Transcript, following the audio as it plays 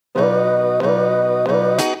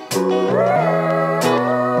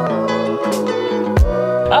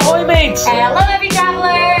Kate! Hello, heavy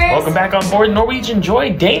travelers! Welcome back on board Norwegian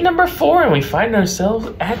Joy, day number 4, and we find ourselves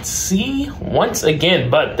at sea once again,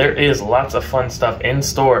 but there is lots of fun stuff in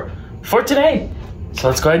store for today. So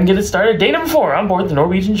let's go ahead and get it started. Day number 4 on board the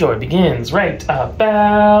Norwegian Joy begins right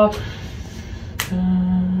about...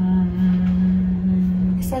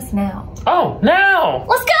 It says now. Oh, now!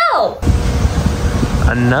 Let's go!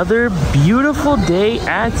 Another beautiful day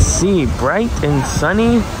at sea, bright and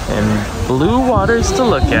sunny and blue waters to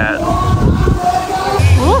look at.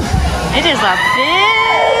 Ooh, it is a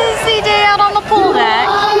busy day out on the pool deck.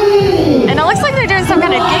 And it looks like they're doing some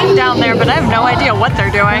kind of game down there, but I have no idea what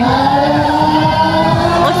they're doing.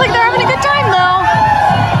 Looks like they're having a good time though.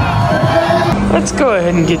 Let's go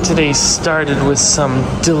ahead and get today started with some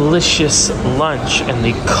delicious lunch, and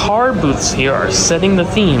the car booths here are setting the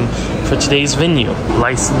theme for today's venue.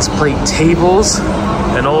 License plate tables,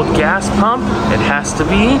 an old gas pump, it has to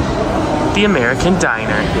be the American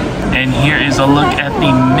Diner. And here is a look at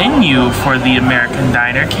the menu for the American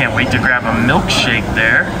Diner. Can't wait to grab a milkshake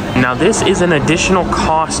there. Now this is an additional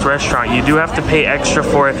cost restaurant. You do have to pay extra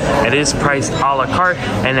for it. It is priced a la carte,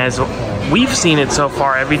 and as we've seen it so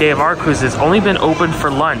far, every day of our cruise has only been open for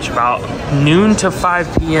lunch, about noon to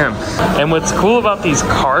 5 p.m. And what's cool about these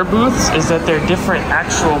car booths is that they're different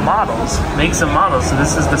actual models, makes and models. So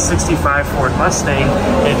this is the 65 Ford Mustang.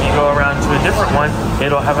 If you go around to a different one,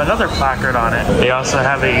 it'll have another placard on it. They also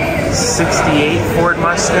have a 68 Ford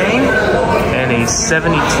Mustang and a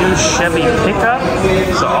 72 Chevy pickup.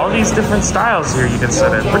 So all these different styles here you can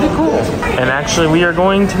sit in. Pretty cool. And actually we are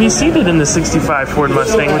going to be seated in the 65 Ford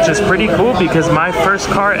Mustang, which is pretty cool because my first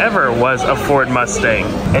car ever was a Ford Mustang.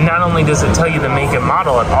 And not only does it tell you the make and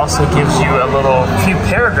model, it also gives you a little few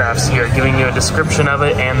paragraphs here giving you a description of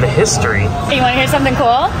it and the history. You want to hear something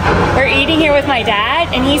cool? We're eating here with my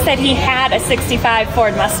dad, and he said he had a 65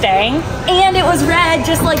 Ford Mustang, and it was red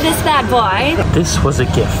just like this bad boy. This was a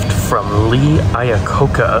gift from Lee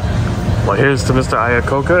Iacocca. Well, here's to Mr.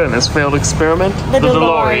 Iacocca and his failed experiment, the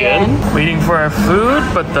DeLorean. Waiting for our food,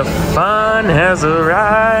 but the fun has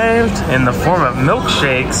arrived in the form of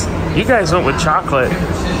milkshakes. You guys went with chocolate.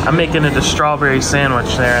 I'm making it a strawberry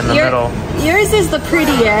sandwich there in the middle. Yours is the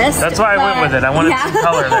prettiest. That's why I went with it. I wanted some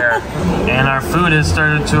color there. And our food has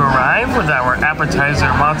started to arrive with our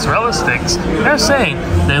appetizer mozzarella sticks. They're saying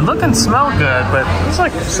they look and smell good, but it's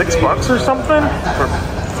like $6 or something for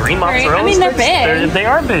 3 mozzarella I mean, sticks? they're big. They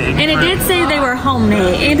are big. And it did say they were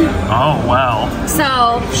homemade. Oh, wow.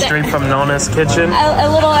 So straight from Nona's kitchen? A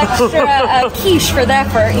little extra quiche for the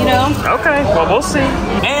effort, you know? Okay, well, we'll see.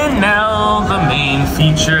 And now the main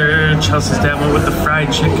feature. Chelsea's dad went with the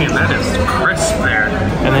fried chicken. That is crisp there.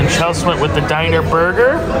 And then Chelsea went with the diner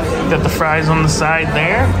burger. Got the fries on the side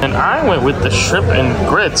there. And I went with the shrimp and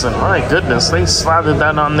grits. And my goodness, they slathered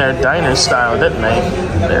that on their diner style, didn't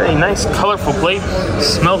they? Very nice, colorful plate.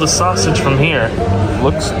 Smell the sausage from here.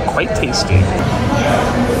 Looks quite tasty.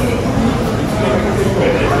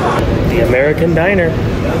 The American Diner.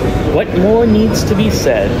 What more needs to be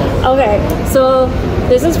said? Okay, so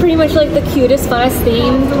this is pretty much like the cutest, funnest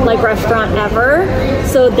themed like restaurant ever.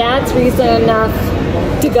 So that's reason enough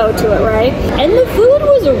to go to it, right? And the food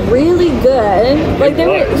was really good. Like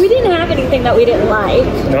we didn't have anything that we didn't like.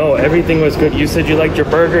 No, everything was good. You said you liked your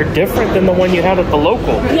burger different than the one you had at the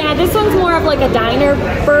local. Yeah, this one's more of like a diner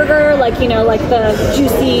burger, like, you know, like the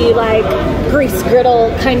juicy, like grease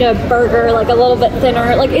griddle kind of burger, like a little bit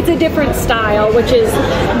thinner. Like it's a different style, which is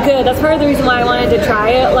good. That's part of the reason why I wanted to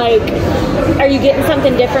try it. Like, are you getting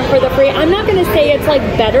something different for the free? I'm not gonna say it's like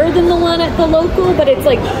better than the one at the local, but it's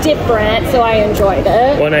like different, so I enjoyed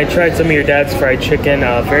it. When I tried some of your dad's fried chicken,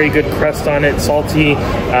 very good crust on it, salty,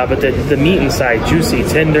 but the meat inside, juicy,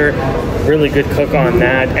 tender, really good cook on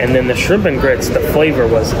that. And then the shrimp and grits, the flavor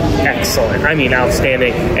was excellent. I mean,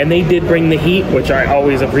 outstanding. And they did bring the heat, which I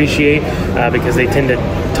always appreciate because they tend to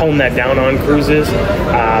tone that down on cruises.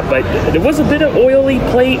 But there was a bit of oily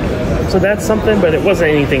plate, so that's something, but it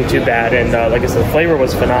wasn't anything too bad. And like I said, the flavor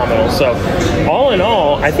was phenomenal. So all in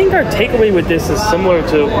all, I think our takeaway with this is similar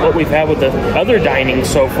to what we've had with the other dining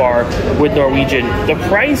so far with Norwegian. The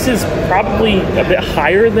price is probably a bit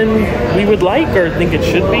higher than we would like or think it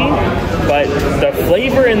should be, but the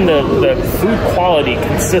flavor and the food quality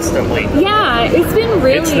consistently. Yeah, it's been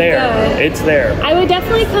really good. It's there. I would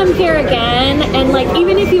definitely come here again, and like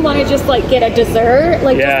even if you want to just like get a dessert,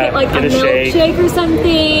 like just get like a milkshake or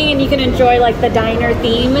something, and you can enjoy like the diner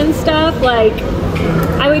theme and stuff, like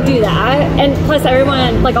I would do that. And plus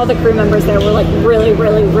everyone, like all the crew members there were like really,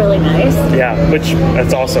 really, really nice. Yeah, which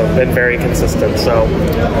that's also been very consistent, so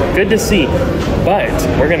good to see. But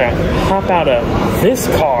we're gonna hop out of this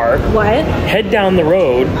car, head down the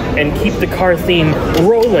road, and keep the car theme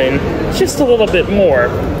rolling just a little bit more,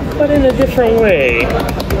 but in a different way.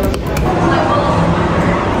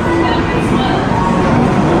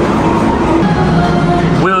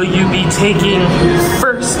 Will you be taking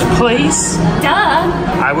first place? Duh.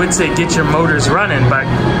 I would say get your motors running, but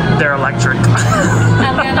they're electric.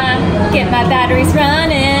 I'm gonna get my batteries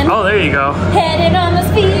running. Oh, there you go. Headed on the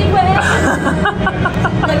speedway.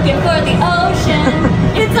 Looking for the ocean.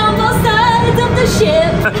 It's on both sides of the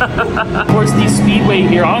ship. Of course, the speedway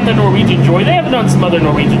here on the Norwegian Joy, they have it on some other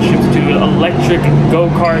Norwegian ships too, electric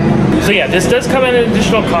go-kart. So yeah, this does come at an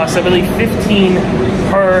additional cost, I believe 15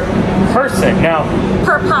 per person. Now,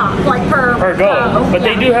 Per pop, like per go. But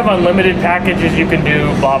they do have unlimited packages you can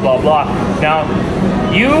do, blah, blah, blah. Now,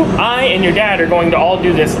 you, I, and your dad are going to all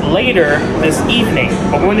do this later this evening.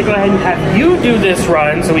 But we're going to go ahead and have you do this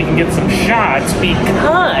run so we can get some shots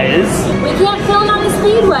because... we can't film on the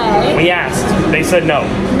speedway. We asked. They said no.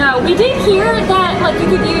 No, we did hear that like you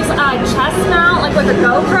could use a chest mount, like with a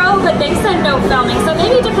GoPro, but they said no filming. So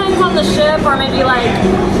maybe it depends on the ship, or maybe like,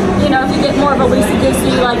 you know, if you get more of a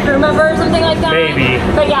loosey-goosey like crew member or something like that. Maybe.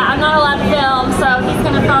 But yeah, I'm not allowed to film, so he's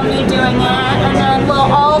gonna film me doing it, and then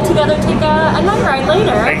we'll all together take a night ride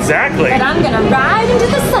later. Exactly. But I'm gonna ride into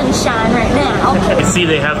the sunshine right now. You see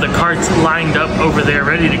they have the carts lined up over there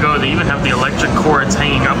ready to go. They even have the electric cords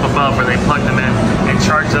hanging up above where they plug them in and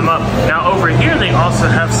charge them up. Now over here they also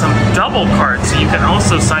have some double carts, so you can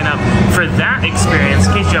also sign up for that experience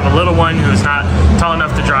in case you have a little one who's not tall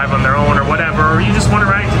enough to drive on their own or whatever, or you just want to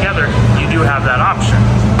ride together. You do have that option.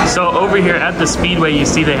 So over here at the Speedway, you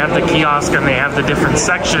see they have the kiosk and they have the different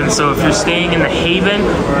sections. So if you're staying in the Haven,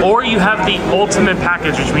 or you have the Ultimate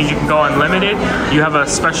Package, which means you can go unlimited, you have a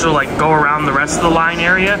special like go around the rest of the line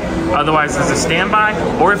area, otherwise there's a standby,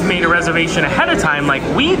 or if you made a reservation ahead of time like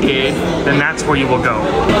we did, then that's where you will go.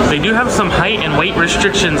 They do have some height and weight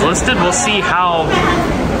restrictions listed. We'll see how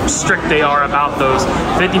strict they are about those.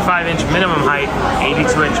 55-inch minimum height,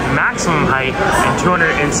 82-inch maximum height, and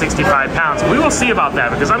 265 pounds. We will see about that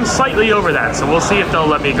because I'm slightly over that, so we'll see if they'll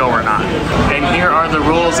let me go or not. And here are the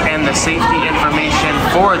rules and the safety information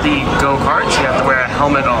for the go-karts. You have to wear a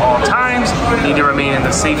helmet at all times. You need to remain in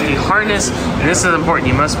the safety harness. And this is important.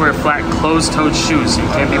 You must wear flat closed-toed shoes. You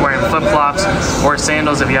can't be wearing flip-flops or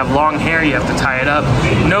sandals. If you have long hair, you have to tie it up.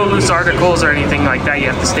 No loose articles or anything like that. You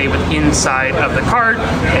have to stay inside of the cart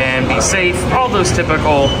and be safe, all those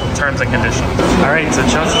typical terms and conditions. All right, so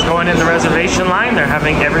Chelsea's going in the reservation line. They're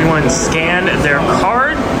having everyone scan their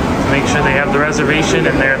card to make sure they have the reservation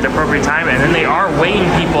and they're at the appropriate time, and then they are weighing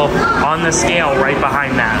people on the scale right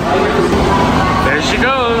behind that. There she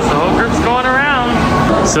goes, the whole group's going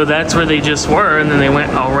around. So that's where they just were, and then they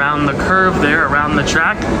went around the curve there, around the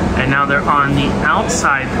track, and now they're on the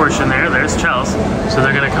outside portion there. There's Chelsea. So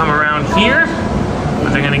they're gonna come around here,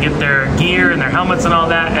 but they're gonna get their gear and their helmets and all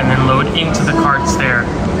that, and then load into the carts there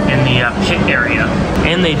in the pit area.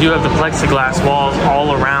 And they do have the plexiglass walls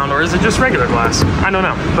all around, or is it just regular glass? I don't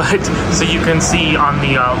know. But so you can see on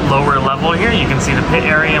the lower level here, you can see the pit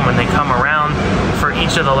area, and when they come around for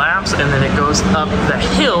each of the laps, and then it goes up the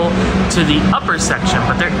hill to the upper section.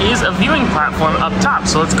 But there is a viewing platform up top,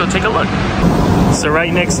 so let's go take a look. So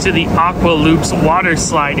right next to the Aqua Loops water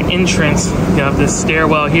slide entrance, you have this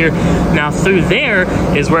stairwell here. Now through there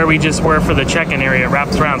is where we just were for the check-in area. It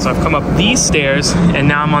wraps around. So I've come up these stairs and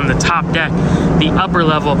now I'm on the top deck, the upper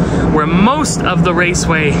level, where most of the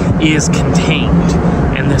raceway is contained.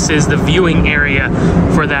 And this is the viewing area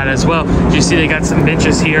for that as well. As you see, they got some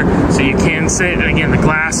benches here so you can sit, and again, the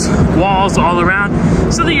glass walls all around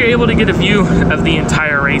so that you're able to get a view of the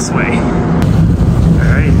entire raceway.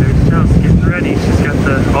 All right, there's Chelsea getting ready. She's got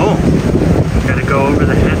the, oh, got to go over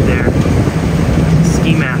the head there.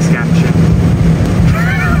 Ski mask action.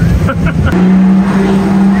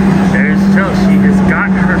 There's Chelsea. She has got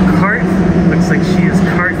her cart. Looks like she is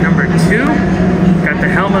cart number 2. Got the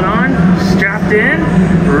helmet on, strapped in,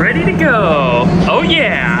 ready to go. Oh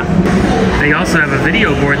yeah! They also have a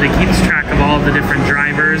video board that keeps track of all the different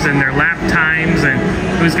drivers and their lap times and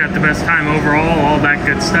who's got the best time overall, all that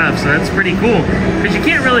good stuff. So that's pretty cool. Because you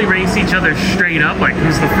can't really race each other straight up, like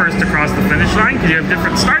who's the first across the finish line, because you have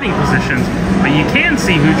different starting positions. But you can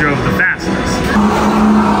see who drove the fastest.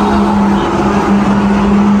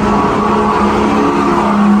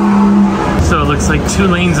 So it looks like 2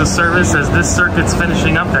 lanes of service. As this circuit's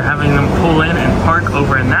finishing up, they're having them pull in and park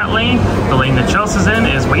over in that lane. The lane that Chelsea's in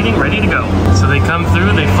is waiting, ready to go. So they come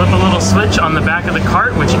through, they flip a little switch on the back of the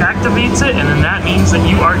cart, which activates it, and then that means that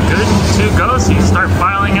you are good to go. So you start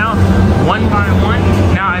filing out one by one.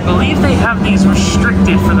 Now, I believe they have these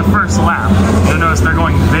restricted for the first lap. You'll notice they're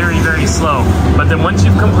going very, very slow. But then once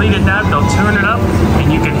you've completed that, they'll tune it up,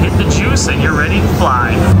 and you can hit the juice, and you're ready to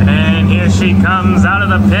fly. And here she comes out of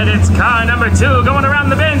the pit. It's car number 2 going around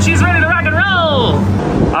the bend. She's ready to rock and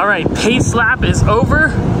roll. All right, pace lap is over.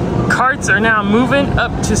 Carts are now moving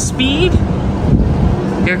up to speed.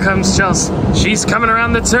 Here comes Chelsea. She's coming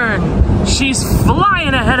around the turn. She's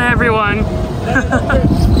flying ahead of everyone.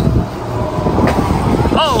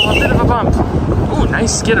 Oh, a bit of a bump. Ooh,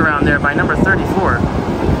 nice skid around there by number 34.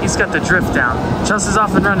 He's got the drift down. Chelsea's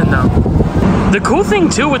off and running though. The cool thing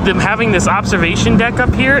too with them having this observation deck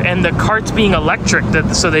up here and the carts being electric,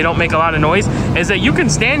 so they don't make a lot of noise, is that you can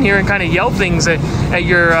stand here and kind of yell things at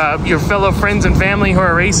your fellow friends and family who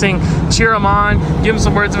are racing, cheer them on, give them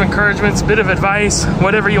some words of encouragement, a bit of advice,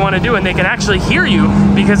 whatever you want to do, and they can actually hear you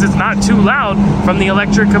because it's not too loud from the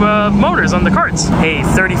electric motors on the carts. Hey,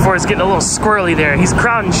 34 is getting a little squirrely there. He's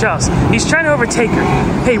crowding Chelsea. He's trying to overtake her.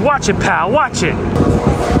 Hey, watch it, pal, watch it.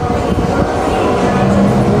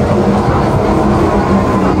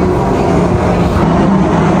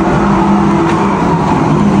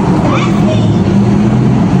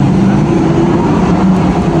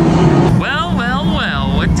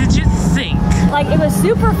 It was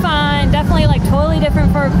super fun, definitely like totally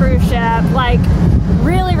different for a cruise ship, like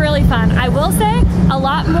really, really fun. I will say a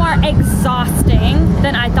lot more exhausting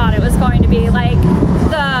than I thought it was going to be. Like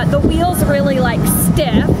the wheels really like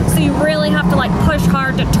stiff, so you really have to like push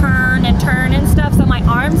hard to turn and stuff, so my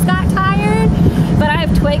arms got tired. But I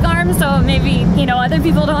have twig arms, so maybe, you know, other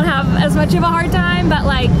people don't have as much of a hard time, but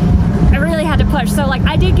like I really had to push. So like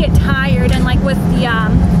I did get tired, and like with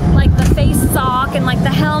the face sock and like the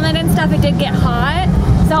helmet and stuff, it did get hot.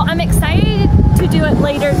 So I'm excited to do it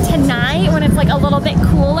later tonight when it's like a little bit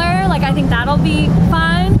cooler. Like I think that'll be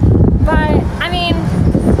fun. But I mean,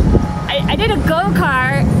 I did a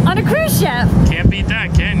go-kart on a cruise ship. Can't beat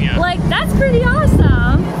that, can ya? Like that's pretty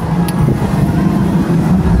awesome.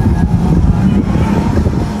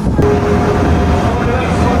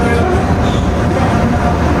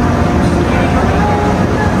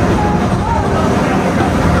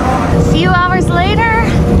 A few hours later,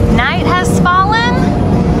 night has fallen,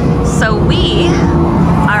 so we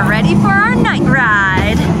are ready for our night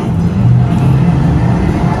ride.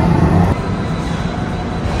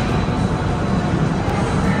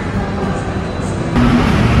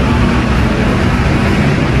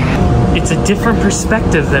 It's a different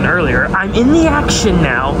perspective than earlier. I'm in the action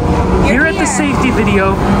now. Here at the safety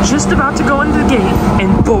video, just about to go into the gate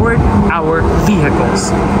and board our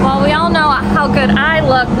vehicles. Well, we all know how good I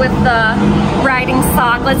look with the riding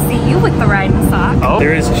sock. Let's see you with the riding sock. Oh,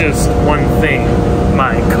 there is just one thing.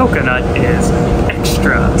 My coconut is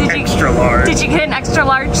extra large. Did you get an extra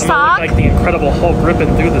large I'm sock? like the Incredible Hulk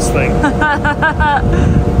ripping through this thing.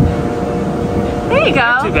 There you go.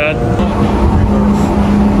 Not too bad.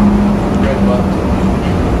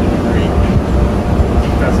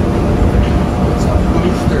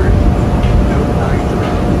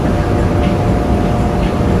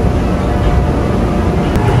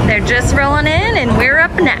 They're just rolling in and we're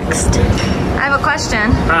up next. I have a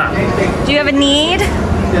question. Do you have a need?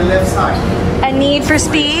 The left side. A need for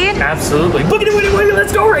speed? Absolutely. Boogity, boogity, boogity,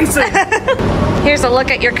 let's go racing. Here's a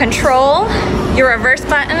look at your control, your reverse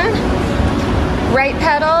button. Right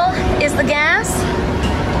pedal is the gas.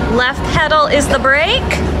 Left pedal is the brake.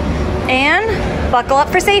 And buckle up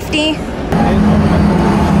for safety.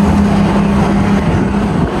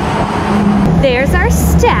 There's our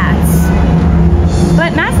stats.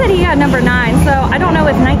 But Matt said he had number 9, so I don't know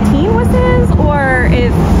if 19 was his or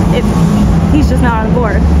if he's just not on the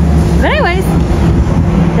board. But anyways,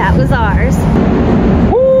 that was ours.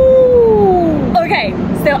 Ooh. Okay,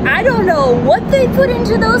 so I don't know what they put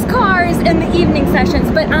into those cars in the evening sessions,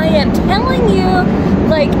 but I am telling you,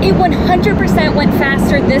 like, it 100% went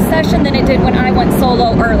faster this session than it did when I went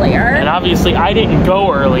solo earlier. And obviously I didn't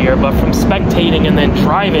go earlier, but from spectating and then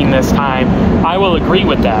driving this time, I will agree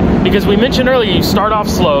with that. Because we mentioned earlier, you start off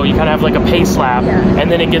slow, you kind of have like a pace lap,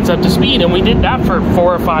 and then it gets up to speed, and we did that for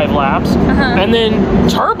 4 or 5 laps. And then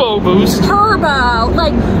turbo boost. Turbo,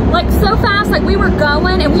 like so fast, like we were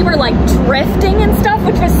going and we were like drifting and stuff,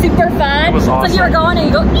 which was super fun. It was awesome. It's like you were going and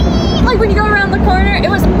you go, like when you go around the corner, it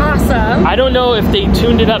was awesome. I don't know if they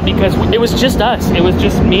tuned it up because it was just us. It was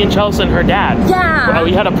just me and Chelsea and her dad. Yeah.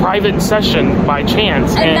 We had a private session by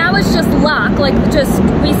chance. And that was just luck. Like, just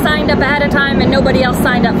we signed up ahead of time and nobody else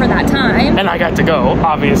signed up for that time. And I got to go,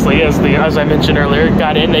 obviously, as I mentioned earlier.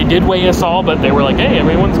 Got in. They did weigh us all, but they were like, hey,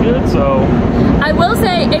 everyone's good, so. I will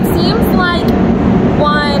say, it seems like,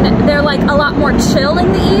 one, they're like a lot more chill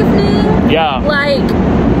in the evening. Yeah.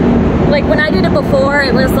 Like when I did it before,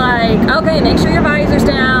 it was like, okay, make sure your visor's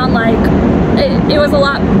down. Like, it was a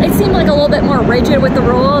lot, it seemed like a little bit more rigid with the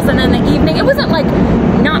rules. And then the evening, it wasn't like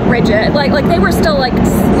not rigid. Like they were still like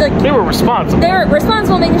they were responsible. They were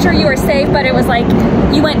responsible, making sure you were safe, but it was like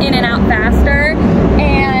you went in and out faster.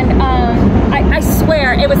 And I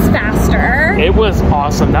swear it was faster. It was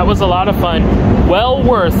awesome. That was a lot of fun. Well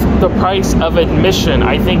worth the price of admission.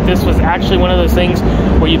 I think this was actually one of those things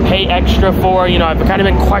where you pay extra for. You know, I've kind of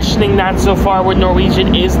been questioning that so far with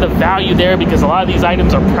Norwegian. Is the value there? Because a lot of these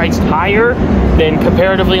items are priced higher than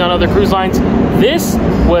comparatively on other cruise lines. This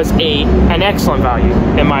was an excellent value,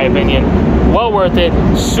 in my opinion. Well worth it.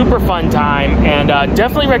 Super fun time. And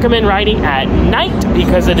definitely recommend riding at night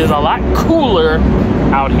because it is a lot cooler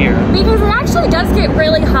out here. Because it actually does get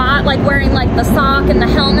really hot, like wearing like the sock and the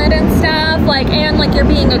helmet and stuff, like, and like you're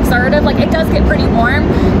being exerted, like it does get pretty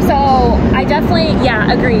warm. So I definitely,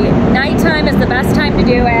 yeah, agree. Nighttime is the best time to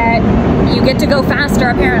do it. You get to go faster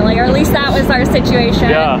apparently, or at least that was our situation.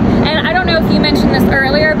 Yeah. And I don't know if you mentioned this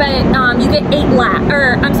earlier, but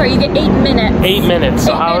you get 8 minutes. 8 minutes.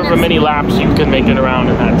 So however many laps you can make it around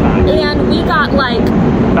in that time. And we got like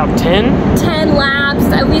about 10? 10 laps.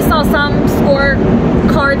 We saw some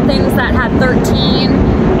scorecard things that had 13.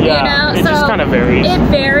 Yeah, you know? it just kind of varies. It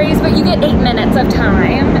varies, but you get 8 minutes of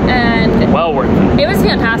time, and well worth it. It was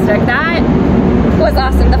fantastic. That was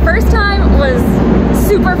awesome. The first time was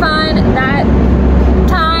super fun. That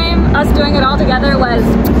time, us doing it all together, was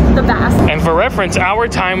the best. And for reference, our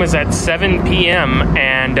time was at 7 p.m.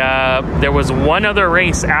 and there was one other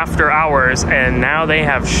race after ours, and now they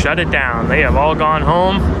have shut it down. They have all gone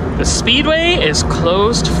home. The Speedway is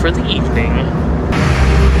closed for the evening.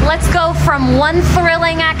 Let's go from one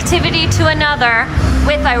thrilling activity to another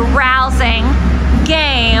with a rousing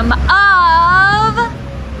game of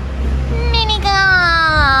mini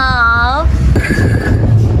golf.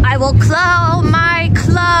 I will call my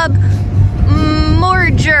club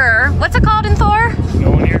merger. What's it called in Thor?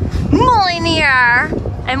 Mjolnir.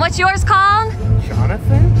 And what's yours called?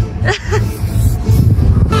 Jonathan?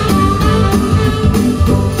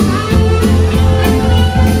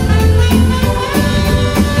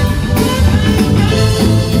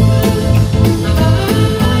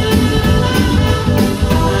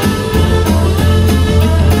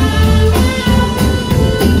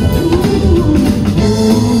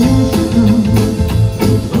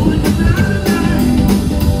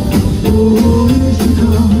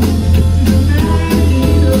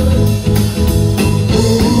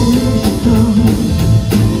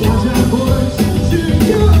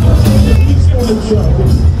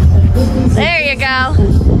 There you go.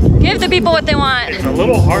 Give the people what they want. It's a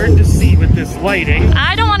little hard to see with this lighting.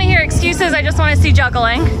 I don't want to hear excuses. I just want to see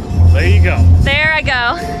juggling. There you go. There I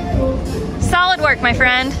go. Solid work, my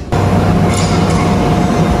friend.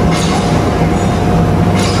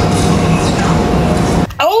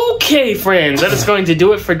 Okay, friends, that is going to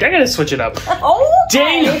do it for... I gotta switch it up.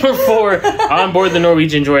 Day number 4 on board the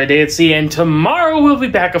Norwegian Joy, a day at sea. And tomorrow we'll be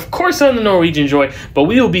back, of course, on the Norwegian Joy. But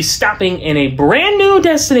we will be stopping in a brand new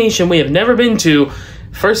destination we have never been to.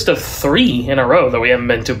 First of 3 in a row that we haven't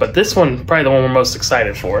been to. But this one, probably the one we're most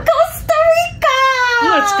excited for. Costa Rica!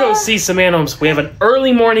 Let's go see some animals. We have an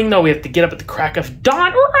early morning, though. We have to get up at the crack of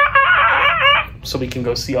dawn. So we can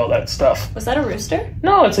go see all that stuff. Was that a rooster?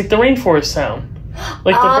 No, it's like the rainforest sound.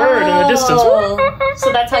 Like the bird in the distance.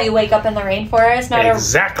 So that's how you wake up in the rainforest? Not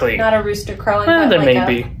exactly. Not a rooster crowing. There may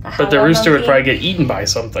be. But the rooster would probably get eaten by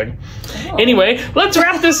something. Anyway, let's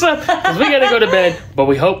wrap this up because we gotta go to bed. But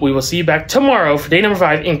we hope we will see you back tomorrow for day number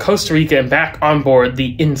 5 in Costa Rica and back on board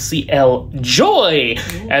the NCL Joy.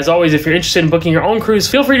 As always, if you're interested in booking your own cruise,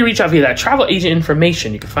 feel free to reach out via that travel agent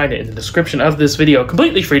information. You can find it in the description of this video.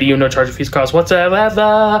 Completely free to you, no charge or fees, cost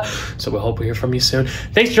whatsoever. So we'll hope we hear from you soon.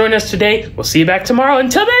 Thanks for joining us today. We'll see you back tomorrow.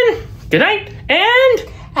 Until then, good night and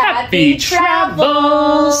happy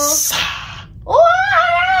travels.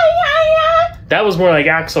 That was more like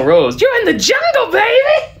Axl Rose. You're in the jungle,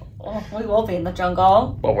 baby. Oh, we will be in the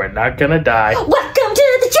jungle. But we're not gonna die. Let's go.